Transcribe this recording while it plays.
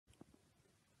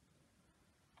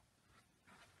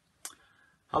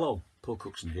Hello, Paul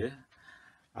Cookson here.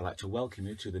 I'd like to welcome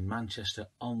you to the Manchester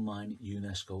Online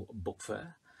UNESCO Book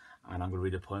Fair, and I'm going to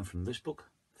read a poem from this book,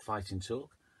 Fighting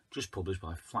Talk, just published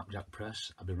by Flapjack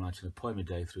Press. I've been writing a poem a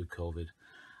day through COVID,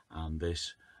 and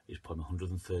this is poem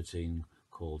 113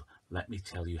 called Let Me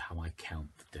Tell You How I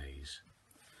Count the Days.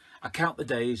 I count the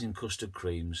days in custard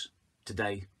creams,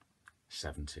 today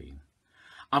 17.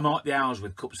 I mark the hours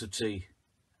with cups of tea,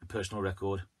 a personal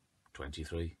record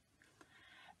 23.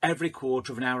 Every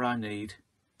quarter of an hour I need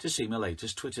to see my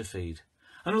latest Twitter feed.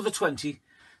 Another 20,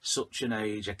 such an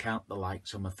age, I count the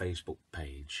likes on my Facebook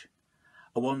page.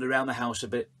 I wander around the house a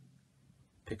bit,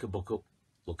 pick a book up,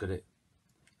 look at it.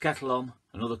 Kettle on,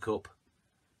 another cup,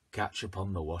 catch up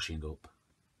on the washing up.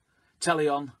 Telly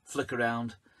on, flick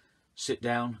around, sit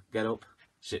down, get up,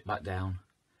 sit back down.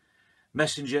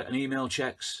 Messenger and email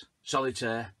checks,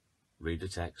 solitaire, read a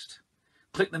text.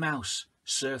 Click the mouse,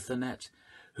 surf the net,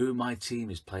 who my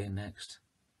team is playing next.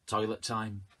 Toilet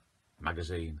time,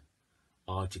 magazine,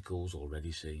 articles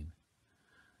already seen.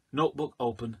 Notebook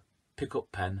open, pick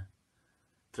up pen,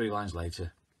 3 lines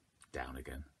later, down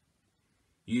again.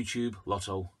 YouTube,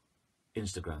 lotto,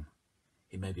 Instagram,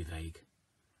 it may be vague,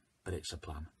 but it's a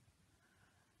plan.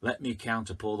 Let me count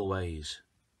up all the ways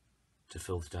to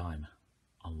fill the time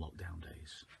on lockdown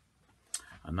days.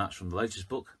 And that's from the latest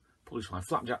book, published by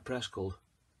Flapjack Press, called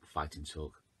Fighting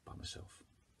Talk by myself.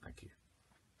 Thank you.